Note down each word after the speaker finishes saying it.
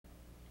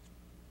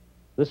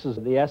This is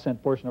the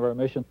ascent portion of our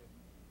mission.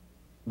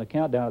 The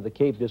countdown at the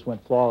Cape just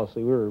went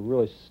flawlessly. We were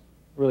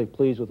really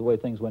pleased with the way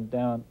things went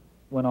on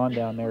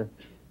down there.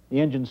 The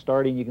engine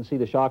starting, you can see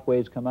the shock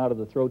waves come out of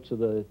the throats of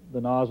the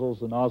nozzles.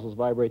 The nozzles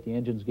vibrate, the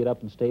engines get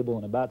up and stable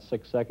in about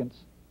 6 seconds.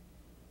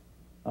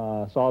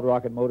 Solid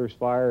rocket motors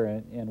fire,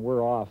 and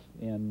we're off.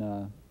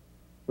 And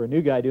for a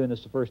new guy doing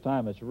this the first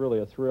time, it's really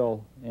a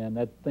thrill. And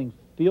that thing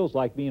feels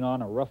like being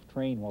on a rough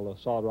train while the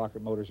solid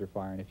rocket motors are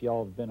firing. If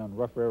y'all have been on a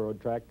rough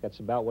railroad track, that's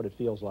about what it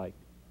feels like.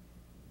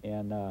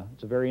 And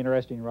it's a very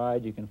interesting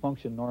ride. You can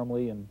function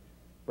normally. And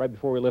right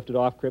before we lifted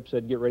off, Cripp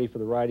said, "Get ready for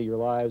the ride of your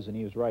lives," and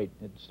he was right.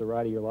 It's the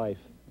ride of your life.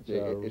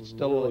 It's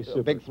still really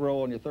a big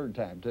throw on your third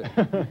time, too.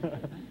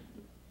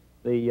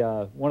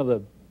 One of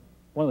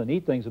the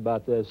neat things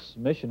about this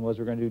mission was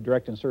we're going to do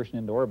direct insertion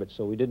into orbit,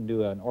 so we didn't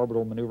do an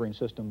orbital maneuvering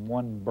system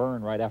 1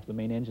 burn right after the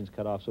main engine's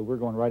cut off, so we're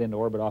going right into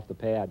orbit off the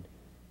pad,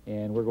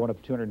 and we're going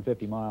up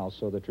 250 miles,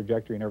 so the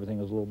trajectory and everything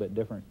was a little bit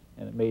different,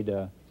 and it made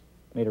a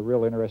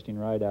real interesting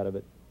ride out of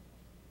it.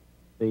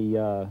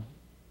 The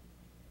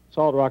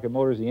solid rocket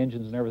motors, the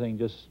engines and everything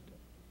just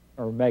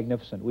are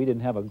magnificent. We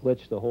didn't have a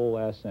glitch the whole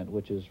ascent,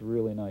 which is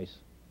really nice.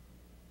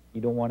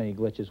 You don't want any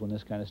glitches when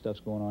this kind of stuff's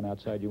going on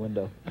outside your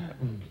window.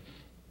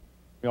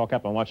 We all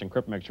kept on watching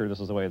Crippen make sure this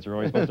is the way it's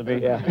really supposed to be.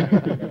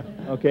 Yeah.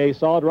 Okay,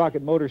 solid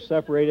rocket motors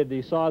separated.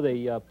 You saw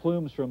the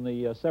plumes from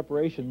the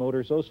separation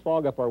motors. Those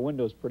fog up our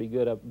windows pretty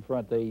good up in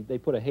front. They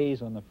put a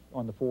haze on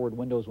the forward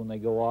windows when they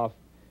go off,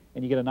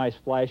 and you get a nice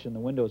flash in the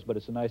windows, but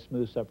it's a nice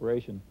smooth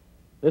separation.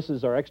 This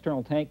is our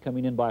external tank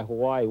coming in by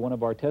Hawaii. One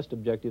of our test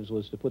objectives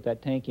was to put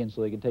that tank in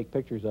so they could take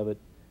pictures of it.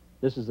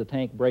 This is the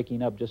tank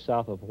breaking up just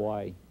south of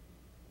Hawaii.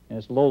 And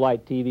it's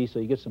low-light TV, so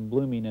you get some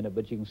blooming in it,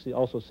 but you can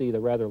also see the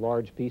rather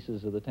large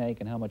pieces of the tank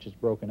and how much it's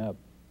broken up.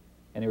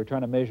 And they were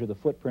trying to measure the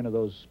footprint of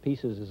those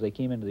pieces as they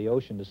came into the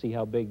ocean to see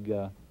how big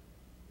the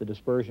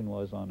dispersion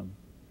was on them.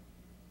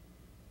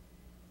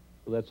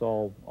 So that's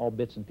all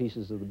bits and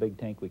pieces of the big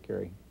tank we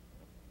carry.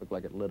 Looked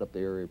like it lit up the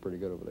area pretty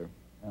good over there.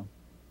 Yeah.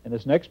 And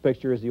this next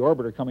picture is the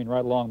orbiter coming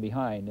right along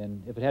behind,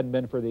 and if it hadn't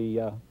been for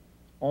the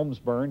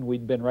ohms burn,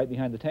 we'd been right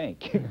behind the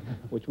tank,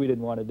 which we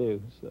didn't want to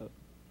do. So.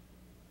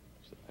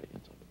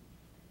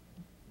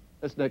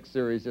 This next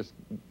series just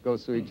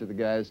goes through each of the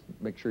guys,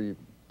 make sure you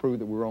prove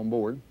that we were on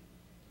board,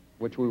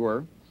 which we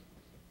were.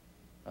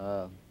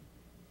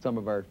 Some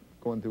of our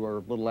going through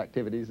our little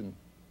activities and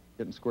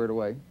getting squared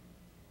away.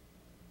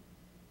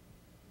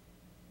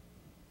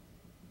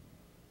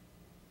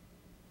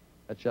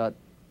 That shot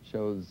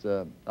shows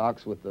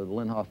Ox with the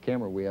Linhof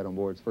camera we had on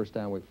board. It's the first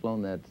time we've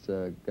flown that.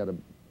 It's got a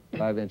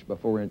 5-inch by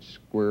 4-inch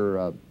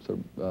square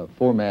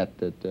format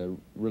that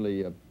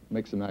really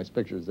makes some nice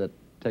pictures. That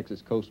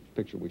Texas coast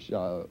picture we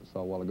saw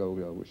a while ago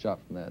was shot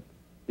from that.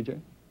 PJ?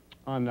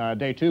 On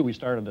day 2, we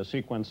started a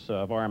sequence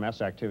of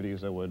RMS activities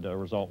that would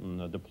result in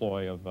the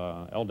deploy of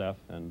LDEF,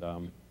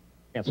 and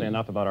can't say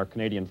enough about our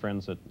Canadian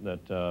friends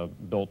that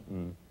built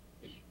and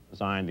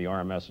designed the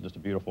RMS. It's just a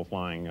beautiful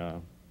flying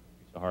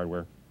piece of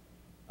hardware.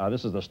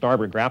 This is the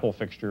starboard grapple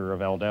fixture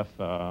of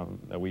LDEF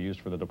that we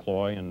used for the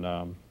deploy,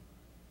 and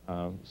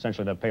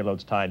essentially the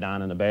payload's tied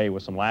down in the bay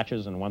with some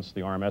latches, and once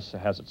the RMS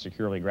has it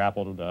securely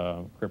grappled,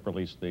 Cripp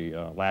released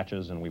the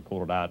latches, and we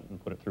pulled it out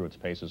and put it through its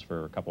paces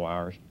for a couple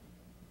hours,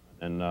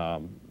 and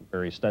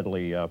very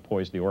steadily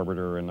poised the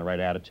orbiter in the right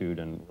attitude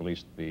and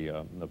released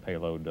the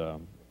payload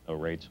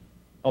rates.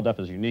 LDEF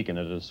is unique in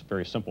it. It's a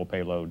very simple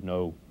payload,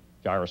 no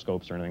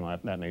gyroscopes or anything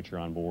like that nature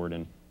on board,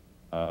 and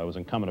it was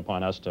incumbent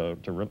upon us to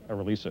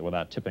release it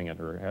without tipping it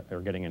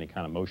or getting any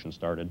kind of motion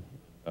started.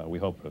 We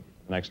hope that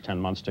the next 10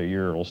 months to a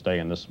year it will stay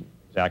in this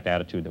exact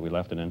attitude that we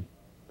left it in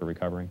for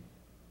recovery.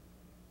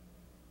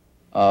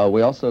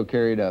 We also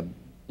carried a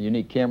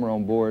unique camera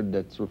on board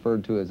that's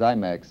referred to as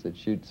IMAX that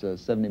shoots a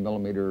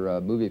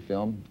 70mm movie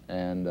film,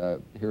 and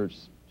here it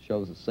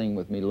shows a scene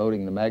with me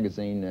loading the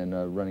magazine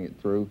and running it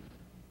through.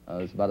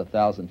 It's about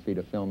 1,000 feet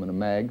of film in a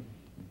mag.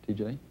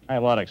 TJ? I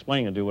had a lot of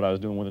explaining to do what I was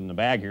doing with it in the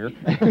bag here.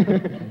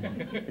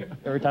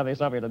 Every time they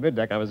saw me at the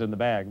middeck, I was in the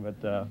bag,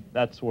 but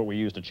that's what we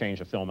used to change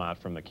the film out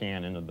from the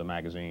can into the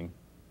magazine.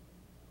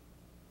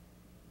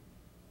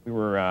 We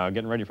were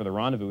getting ready for the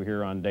rendezvous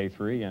here on day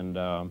 3, and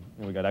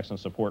we got excellent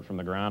support from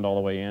the ground all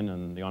the way in,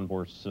 and the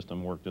onboard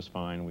system worked just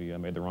fine. We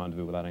made the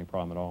rendezvous without any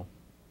problem at all.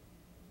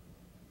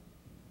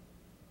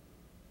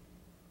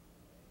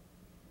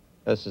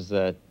 This is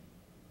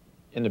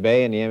in the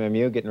bay in the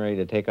MMU, getting ready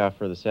to take off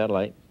for the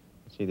satellite.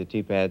 See the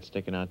T-pad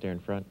sticking out there in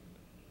front.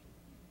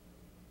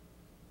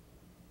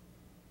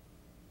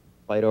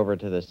 Flight over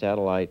to the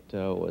satellite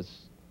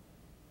was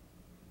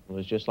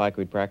just like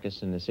we'd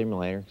practiced in the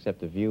simulator, except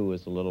the view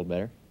was a little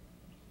better.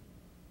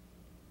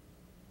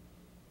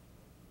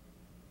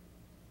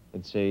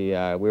 And see,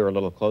 we were a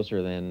little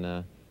closer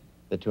than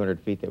the 200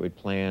 feet that we'd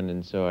planned,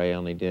 and so I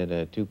only did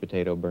a 2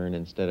 potato burn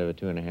instead of a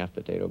 2.5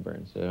 potato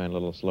burn, so I went a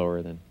little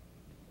slower than.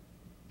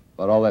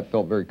 But all that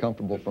felt very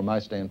comfortable from my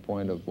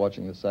standpoint of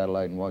watching the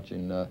satellite and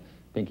watching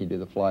Pinky do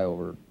the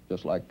flyover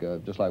just like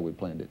we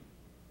planned it.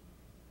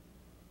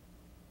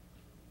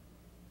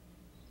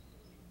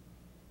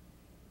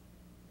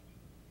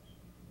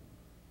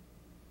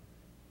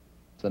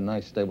 it's a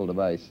nice, stable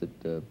device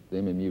that the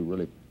MMU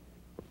really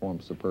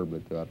performs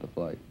superbly throughout the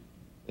flight.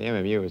 The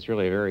MMU was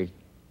really a very,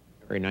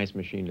 very nice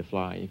machine to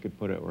fly. You could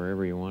put it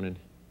wherever you wanted.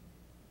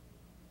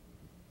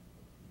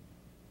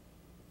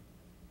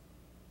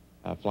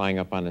 Flying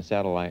up on the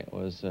satellite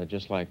was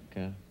just like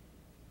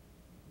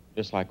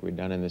we'd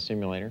done in the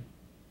simulator,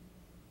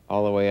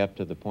 all the way up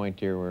to the point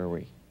here where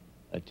we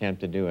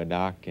attempt to do a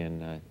dock,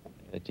 and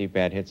the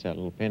T-pad hits that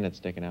little pin that's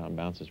sticking out and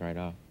bounces right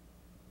off.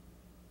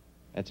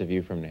 That's a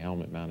view from the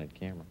helmet-mounted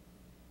camera.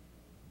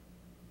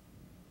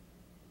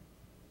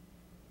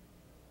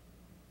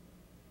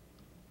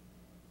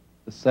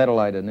 The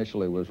satellite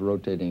initially was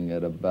rotating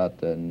at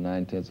about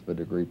 9/10 of a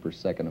degree per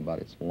second about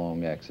its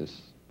long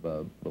axis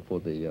before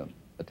the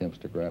attempts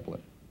to grapple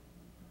it.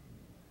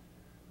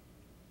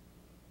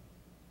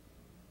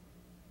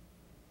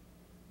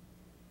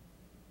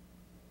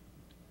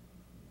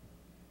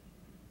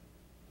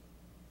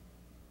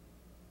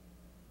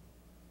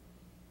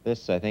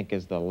 This, I think,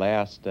 is the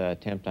last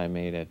attempt I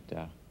made at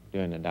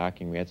doing the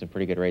docking. We had some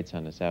pretty good rates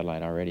on the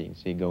satellite already. You can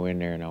see go in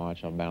there and watch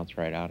it'll bounce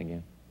right out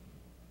again.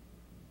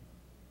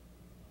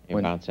 You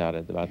bounce out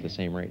at about the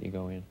same rate you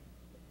go in.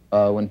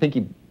 When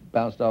Pinky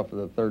bounced off for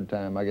the third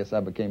time, I guess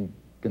I became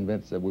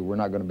convinced that we were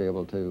not going to be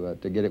able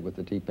to get it with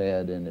the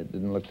T-pad, and it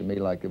didn't look to me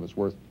like it was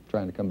worth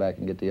trying to come back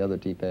and get the other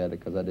T-pad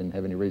because I didn't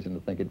have any reason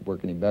to think it'd work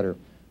any better.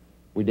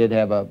 We did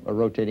have a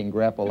rotating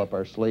grapple up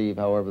our sleeve.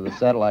 However, the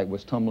satellite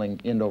was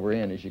tumbling end over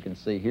end, as you can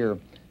see here,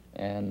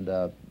 and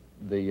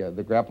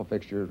the grapple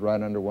fixture is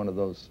right under one of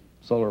those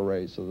solar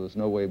arrays, so there's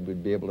no way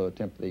we'd be able to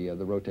attempt the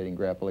rotating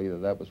grapple either.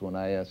 That was when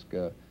I asked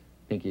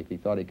Pinky if he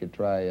thought he could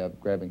try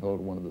grabbing hold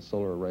of one of the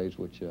solar arrays,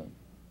 which is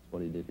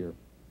what he did here.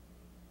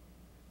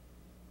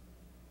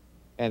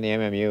 And the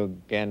MMU,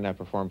 again,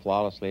 performed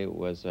flawlessly. It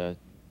was a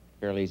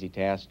fairly easy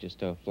task just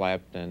to fly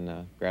up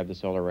and grab the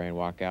solar array and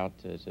walk out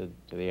to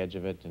the edge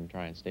of it and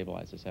try and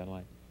stabilize the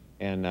satellite.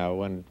 And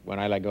when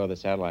I let go of the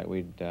satellite,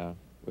 we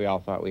all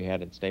thought we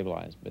had it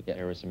stabilized, but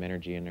there was some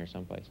energy in there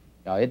someplace.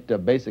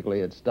 It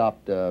basically had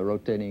stopped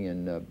rotating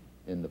in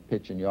the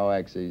pitch and yaw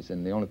axes,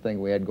 and the only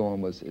thing we had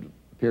going was, it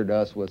appeared to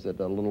us, was that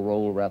a little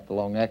roll around the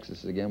long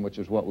axis again, which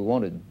is what we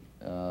wanted.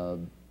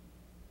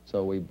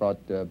 So we brought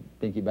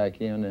Pinky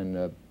back in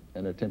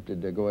and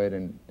attempted to go ahead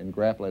and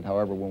grapple it.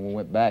 However, when we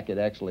went back, it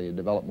actually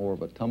developed more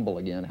of a tumble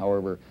again.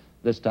 However,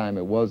 this time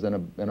it was in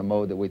a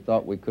mode that we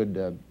thought we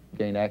could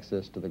gain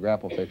access to the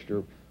grapple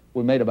fixture.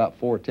 We made about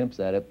 4 attempts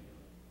at it,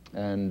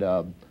 and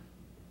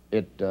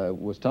it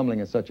was tumbling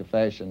in such a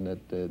fashion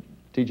that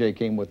TJ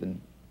came within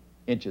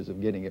inches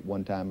of getting it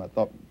one time. I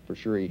thought for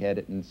sure he had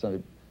it, and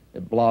so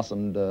it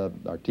blossomed.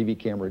 Our TV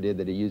camera did,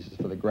 that he uses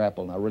for the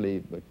grapple, and I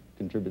really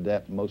contributed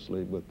that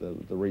mostly with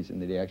the reason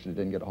that he actually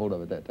didn't get a hold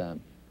of it that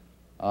time.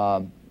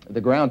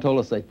 The ground told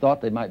us they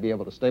thought they might be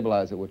able to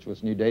stabilize it, which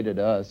was new data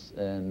to us,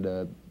 and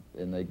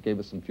they gave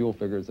us some fuel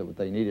figures that what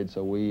they needed,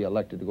 so we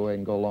elected to go ahead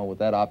and go along with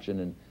that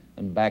option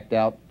and backed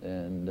out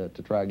and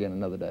to try again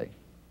another day.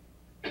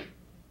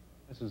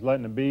 This is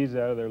letting the bees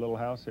out of their little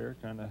house here,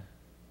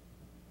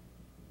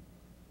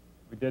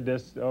 we did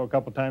this a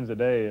couple times a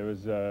day. It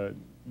was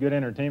good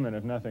entertainment,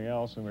 if nothing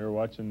else, and we were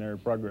watching their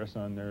progress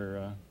on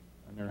their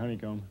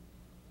honeycomb.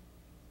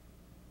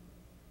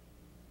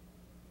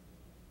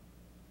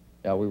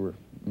 Yeah, we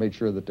made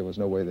sure that there was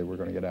no way they were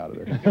going to get out of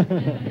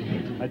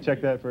there. I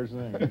checked that first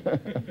thing.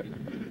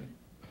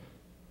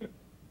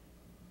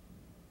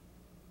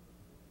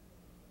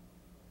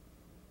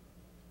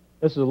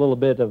 This is a little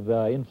bit of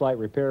in-flight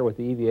repair with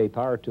the EVA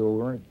power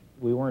tool.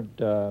 We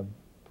weren't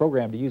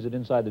programmed to use it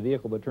inside the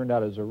vehicle, but it turned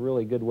out it was a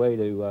really good way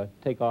to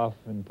take off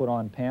and put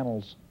on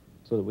panels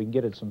so that we can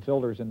get at some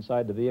filters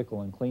inside the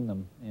vehicle and clean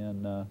them.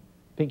 And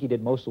Pinky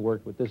did most of the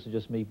work, but this is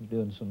just me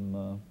doing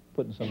some,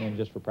 putting some in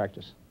just for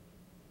practice.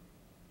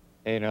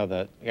 You know,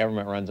 the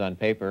government runs on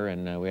paper,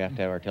 and we have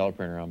to have our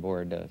teleprinter on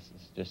board.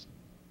 It's just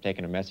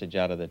taking a message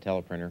out of the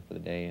teleprinter for the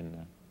day.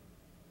 And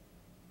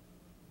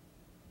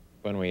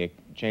when we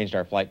changed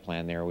our flight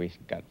plan there, we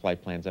got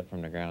flight plans up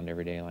from the ground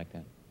every day like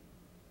that.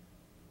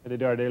 We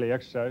do our daily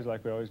exercise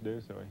like we always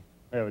do. So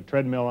we have a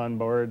treadmill on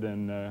board,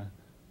 and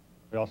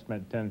we all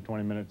spent 10 to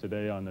 20 minutes a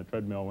day on the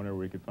treadmill whenever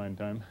we could find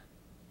time.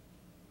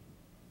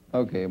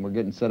 Okay, and we're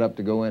getting set up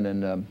to go in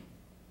and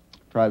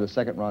try the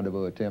second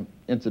rendezvous attempt.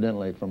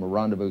 Incidentally, from a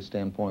rendezvous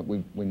standpoint,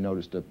 we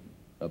noticed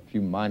a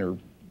few minor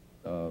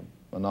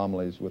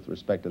anomalies with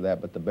respect to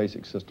that, but the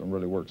basic system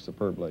really works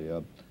superbly.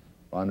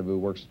 Rendezvous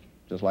works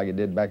just like it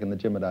did back in the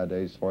Gemini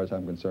days, as far as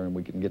I'm concerned.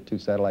 We can get 2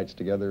 satellites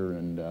together,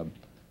 and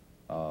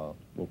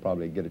we'll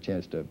probably get a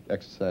chance to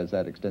exercise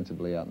that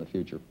extensively out in the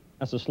future.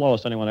 That's the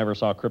slowest anyone ever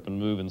saw Crippen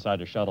move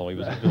inside a shuttle. He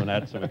was doing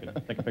that so we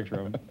could take a picture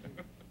of him.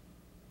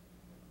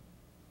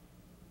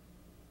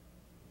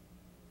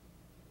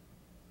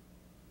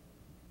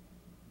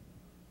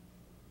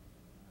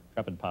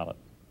 Crippen pilot.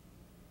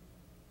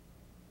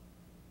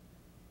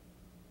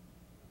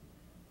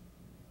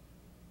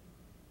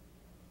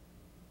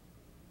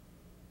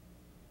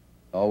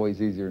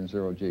 Always easier in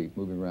 0G.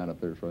 Moving around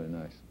up there is really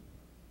nice.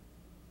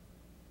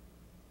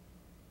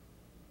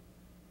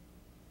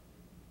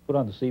 put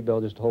on the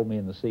seatbelt just to hold me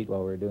in the seat while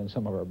we were doing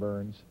some of our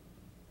burns.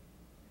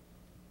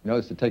 You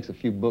notice it takes a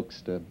few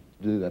books to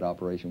do that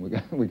operation.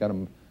 We got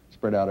them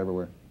spread out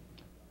everywhere.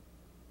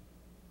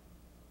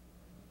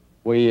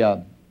 We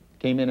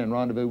came in and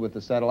rendezvoused with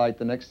the satellite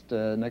the next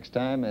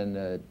time, and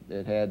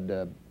it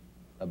had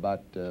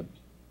about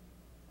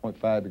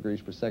 0.5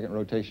 degrees per second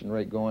rotation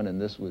rate going,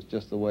 and this was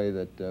just the way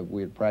that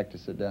we had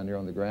practiced it down here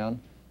on the ground.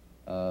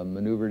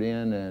 Maneuvered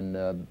in,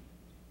 and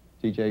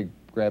TJ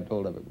grabbed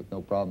hold of it with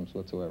no problems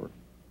whatsoever.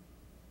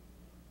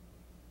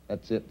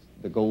 That's it,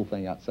 the gold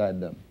thing outside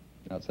the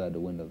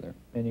window there.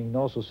 And you can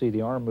also see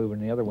the arm moving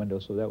in the other window,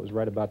 so that was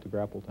right about the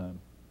grapple time.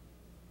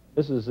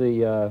 This is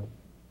the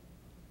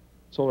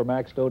Solar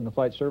Max stowed in the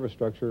flight service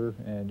structure,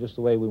 and just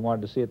the way we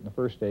wanted to see it in the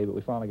first day, but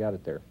we finally got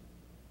it there.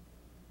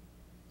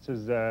 This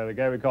is the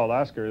guy we called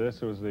Oscar.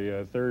 This was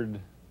the third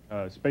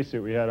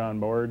spacesuit we had on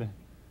board.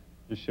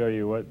 Just show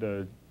you what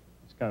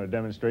it's kind of a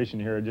demonstration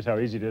here, just how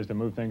easy it is to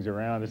move things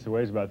around. This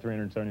weighs about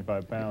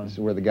 375 pounds. This is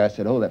where the guy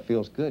said, "Oh, that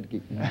feels good."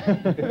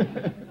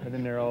 Been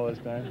in there all this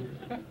time.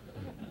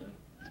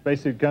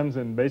 Spacesuit comes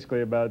in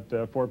basically about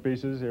 4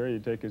 pieces. Here, you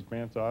take his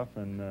pants off,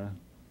 and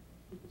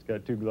it's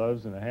got 2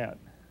 gloves and a hat.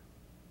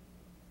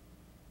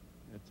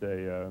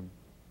 It's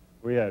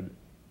we had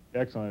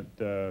excellent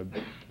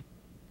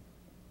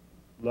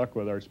luck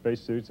with our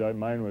spacesuits.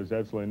 Mine was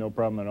absolutely no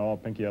problem at all.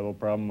 Pinky had a little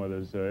problem with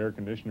his air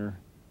conditioner,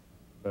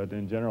 but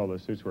in general, the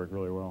suits work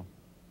really well.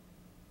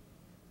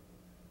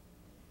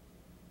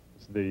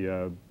 It's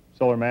the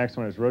Solar Max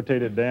when it's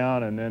rotated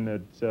down, and then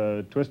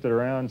it's twisted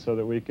around so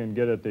that we can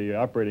get at the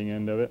operating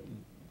end of it,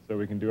 so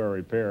we can do our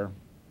repair.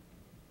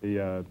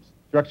 The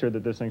structure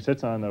that this thing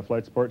sits on, the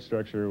flight support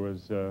structure,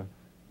 was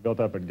built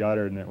up at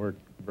Goddard, and it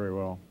worked very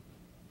well.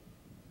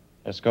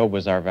 Scobee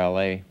was our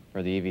valet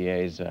for the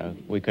EVAs.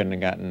 We couldn't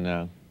have gotten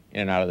in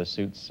and out of the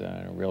suits in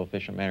a real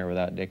efficient manner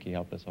without Dick. He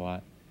helped us a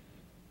lot.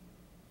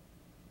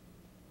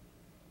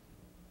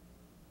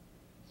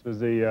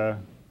 This was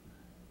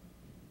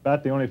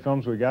about the only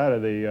films we got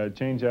of the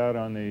change out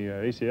on the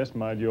ACS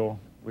module.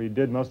 We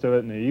did most of it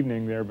in the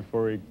evening there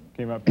before we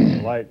came up to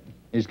the light.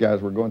 These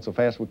guys were going so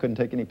fast we couldn't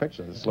take any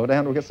pictures. Slow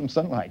down, we'll get some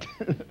sunlight.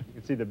 You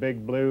can see the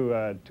big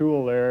blue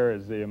tool there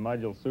is the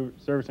module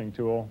servicing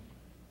tool.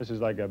 This is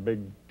like a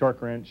big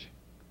torque wrench.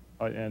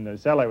 And the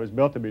satellite was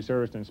built to be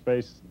serviced in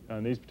space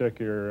on these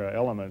particular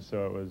elements,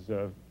 so it was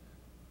a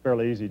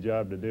fairly easy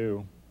job to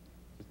do.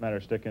 It's a matter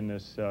of sticking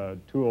this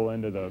tool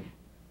into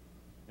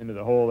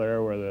the hole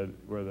there where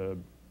the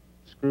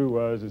screw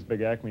was, this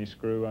big Acme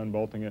screw,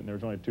 unbolting it, and there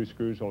was only 2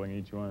 screws holding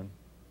each one.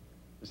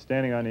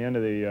 Standing on the end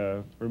of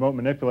the remote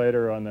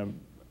manipulator on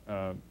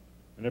the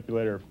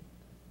manipulator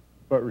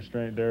foot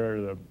restraint there,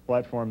 or the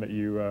platform that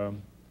you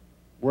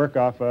work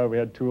off of. We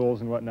had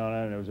tools and whatnot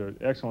on it. It was an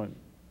excellent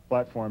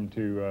platform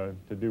to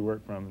do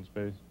work from in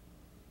space.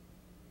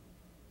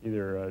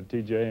 Either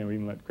TJ, and we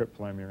even let Crippen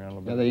fly me around a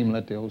little bit. Yeah, they even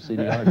let the old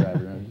CDR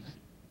drive around.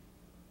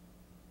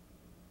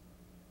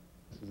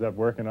 This is up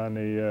working on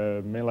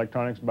the main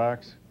electronics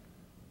box.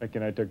 Mickey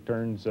and I took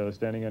turns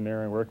standing in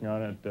there and working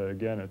on it.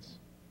 Again, it's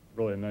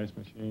really a nice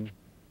machine.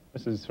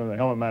 This is from the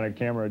helmet-mounted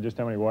camera, just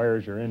how many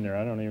wires are in there.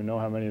 I don't even know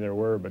how many there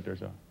were, but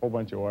there's a whole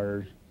bunch of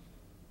wires.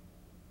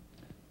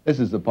 This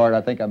is the part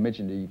I think I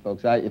mentioned to you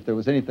folks. If there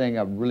was anything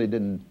I really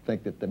didn't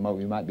think that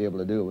we might be able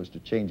to do, it was to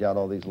change out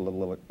all these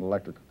little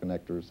electrical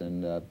connectors,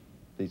 and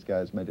these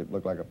guys made it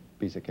look like a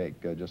piece of cake,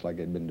 just like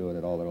they'd been doing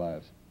it all their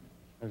lives.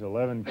 There's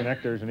 11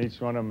 connectors, and each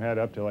one of them had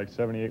up to like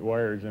 78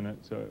 wires in it.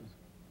 So,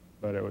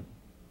 but it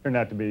turned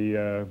out to be,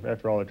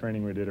 after all the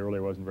training we did, it really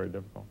wasn't very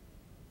difficult.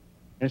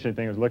 Interesting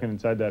thing was looking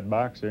inside that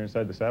box there,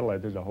 inside the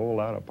satellite, there's a whole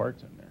lot of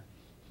parts in there.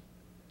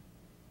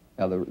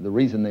 Now, the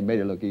reason they made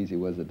it look easy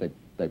was that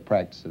they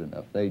practiced it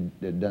enough. They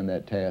had done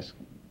that task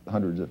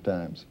hundreds of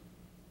times.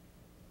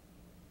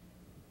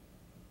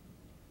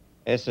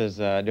 This is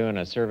doing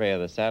a survey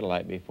of the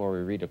satellite before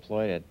we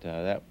redeployed it.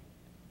 That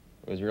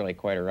was really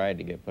quite a ride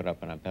to get put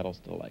up on a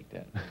pedestal like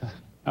that.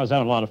 I was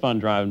having a lot of fun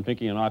driving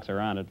Pinky and Ox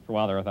around it. For a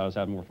while there, I thought I was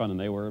having more fun than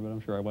they were, but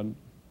I'm sure I wasn't.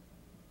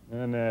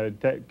 And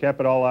cap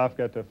it all off,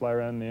 got to fly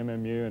around the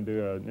MMU and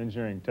do an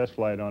engineering test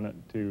flight on it.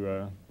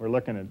 We're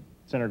looking at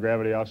center of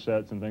gravity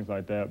offsets and things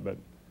like that, but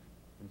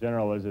in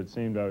general, as it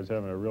seemed, I was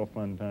having a real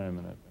fun time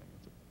in that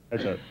thing.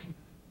 It's a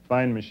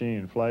fine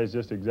machine. It flies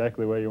just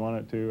exactly the way you want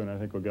it to, and I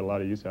think we'll get a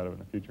lot of use out of it in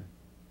the future.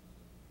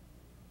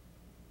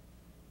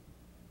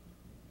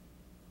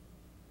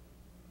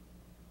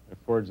 It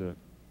affords a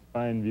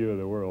fine view of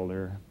the world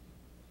here.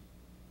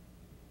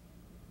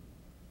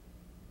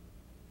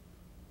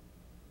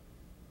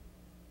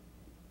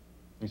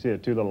 You see the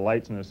 2 little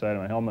lights on the side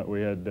of my helmet.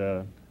 We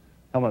had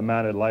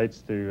helmet-mounted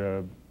lights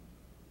to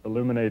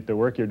illuminate the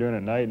work you're doing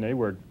at night, and they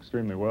work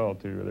extremely well,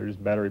 too. They're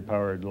just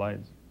battery-powered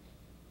lights.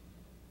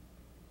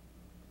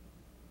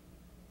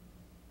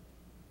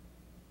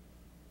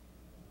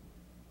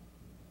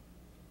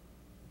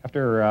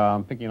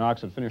 After Pinky and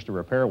Ox had finished the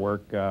repair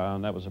work,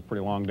 that was a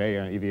pretty long day,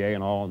 EVA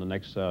and all, and the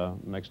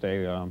next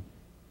day,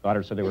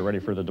 Goddard said they were ready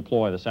for the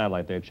deploy of the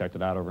satellite. They had checked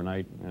it out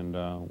overnight,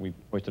 and we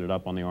hoisted it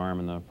up on the arm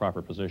in the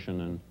proper position,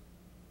 and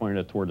pointed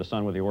it toward the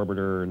sun with the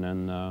orbiter, and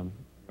then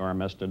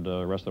RMS did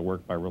the rest of the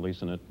work by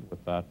releasing it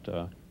without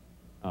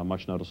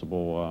much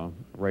noticeable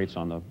rates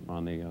on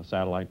the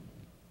satellite.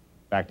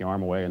 Backed the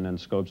arm away, and then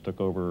Scobes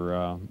took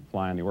over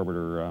flying the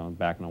orbiter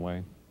back and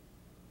away.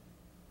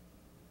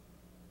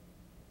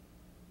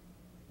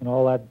 And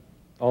all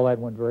that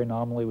went very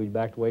nominally. We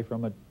backed away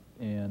from it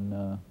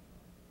and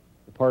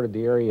departed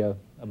the area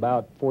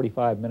about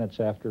 45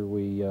 minutes after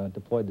we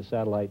deployed the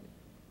satellite.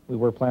 We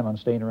were planning on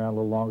staying around a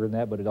little longer than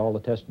that, but all the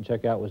test and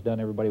checkout was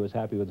done. Everybody was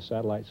happy with the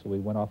satellite, so we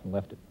went off and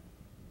left it.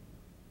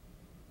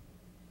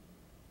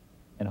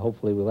 And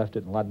hopefully we left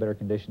it in a lot better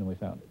condition than we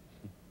found it.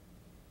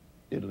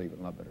 Did leave it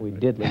a lot better. We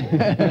did leave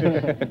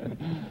it.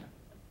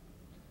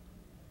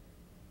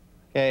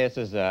 Okay, this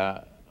is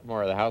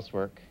more of the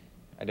housework.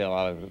 I did a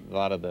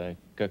lot of the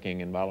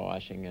cooking and bottle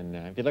washing, and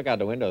if you look out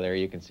the window there,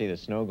 you can see the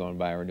snow going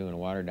by. We're doing a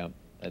water dump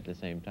at the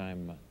same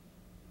time.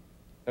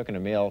 Cooking a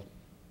meal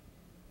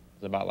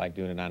is about like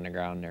doing it on the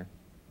ground there.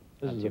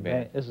 This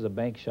is a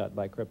bank shot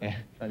by Crippen. Yeah.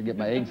 Trying to get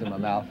my eggs in my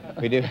mouth.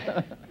 We do.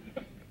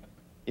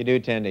 You do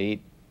tend to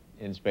eat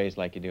in space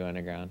like you do on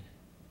the ground.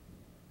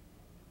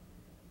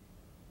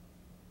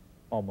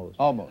 Almost.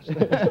 Almost. Some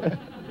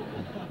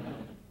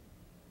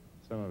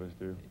of us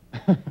do.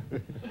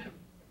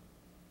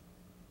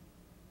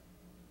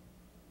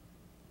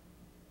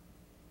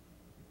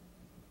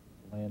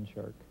 Land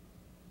shark.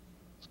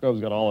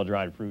 Scobe's got all the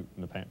dried fruit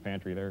in the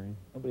pantry there.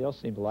 Nobody else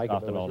seemed to like it,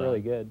 Scoffed but it it all was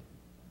really down.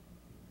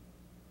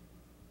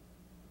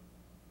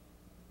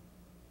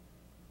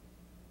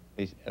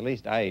 good. At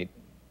least I eat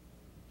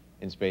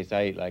in space.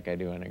 I eat like I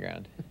do on the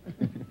ground.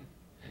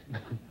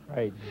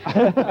 Right.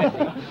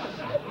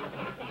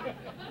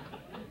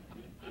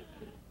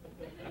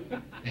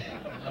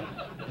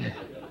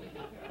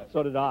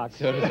 So did Ox.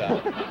 So does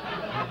I.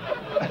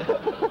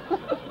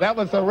 That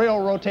was a real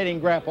rotating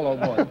grapple, old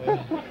boy.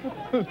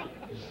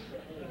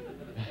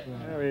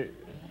 Yeah, we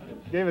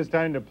gave us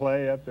time to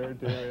play up there,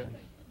 too.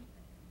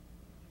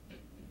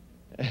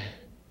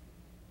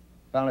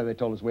 Finally, they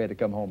told us we had to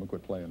come home and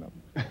quit playing them.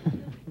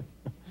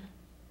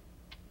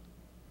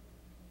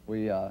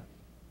 We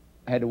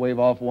had to wave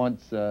off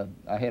once. I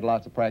had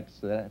lots of practice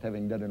of that,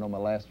 having done it on my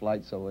last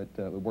flight, so it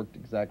worked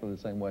exactly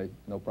the same way.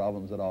 No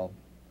problems at all.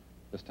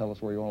 Just tell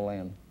us where you want to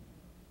land.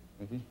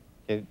 Mm-hmm.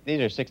 Okay, these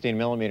are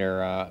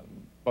 16mm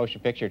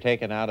motion picture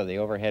taken out of the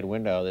overhead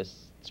window.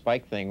 This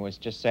spike thing was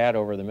just sat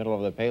over the middle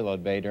of the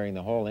payload bay during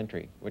the whole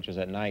entry, which was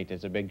at night.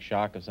 It's a big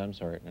shock of some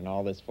sort, and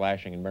all this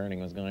flashing and burning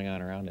was going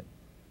on around it.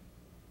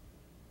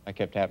 I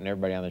kept tapping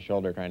everybody on the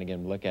shoulder trying to get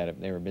them to look at it,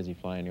 but they were busy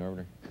flying the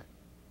orbiter.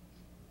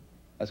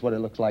 That's what it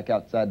looks like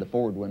outside the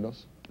forward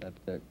windows.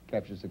 That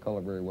captures the color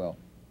very well.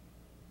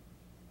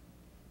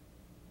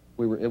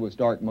 It was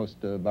dark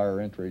most of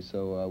our entry,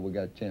 so we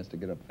got a chance to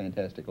get a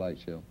fantastic light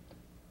show.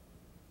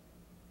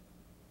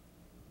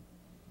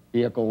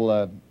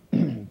 Vehicle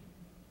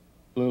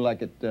flew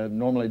like it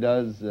normally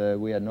does.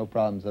 We had no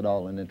problems at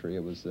all in entry.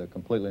 It was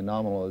completely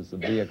nominal as the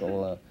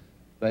vehicle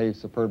behaved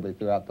superbly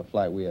throughout the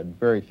flight. We had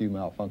very few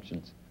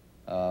malfunctions.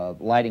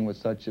 Lighting was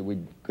such that we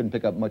couldn't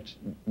pick up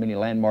many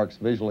landmarks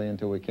visually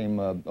until we came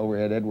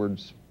overhead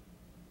Edwards.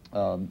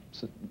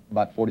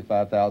 About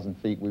 45,000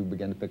 feet, we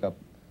began to pick up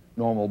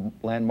normal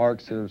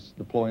landmarks. There's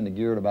deploying the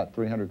gear at about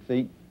 300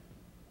 feet.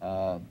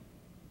 And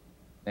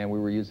we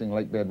were using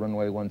lake bed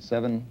runway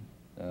 17,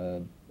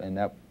 and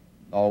that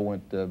all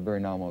went very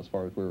nominal as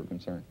far as we were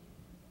concerned.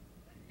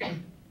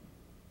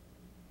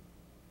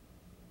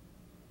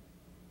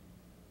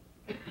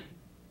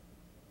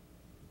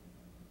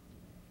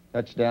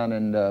 Touchdown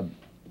and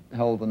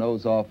held the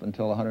nose off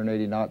until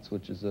 180 knots,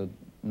 which is a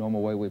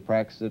normal way we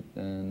practice it,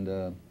 and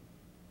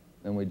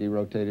then we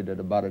derotated at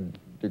about a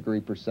degree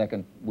per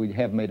second. We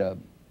have made a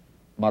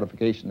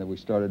modification that we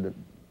started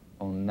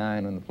on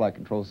 9 on the flight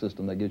control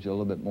system that gives you a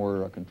little bit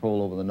more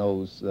control over the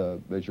nose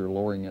as you're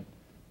lowering it.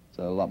 It's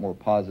a lot more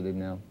positive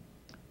now.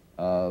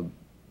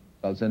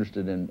 I was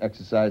interested in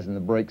exercising the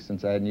brakes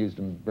since I hadn't used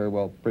them very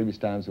well previous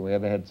times, and we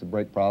have had some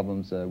brake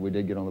problems. We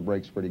did get on the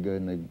brakes pretty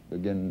good, and they,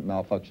 again,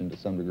 malfunctioned to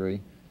some degree.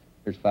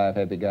 Here's 5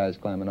 happy guys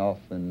climbing off,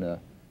 and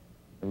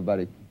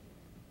everybody,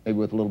 maybe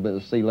with a little bit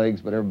of sea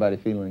legs, but everybody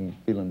feeling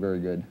very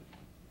good.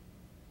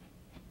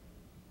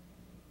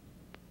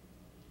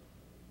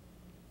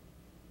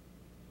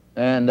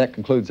 And that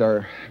concludes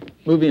our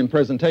movie and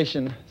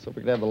presentation. So if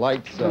we could have the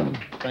lights,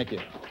 thank you.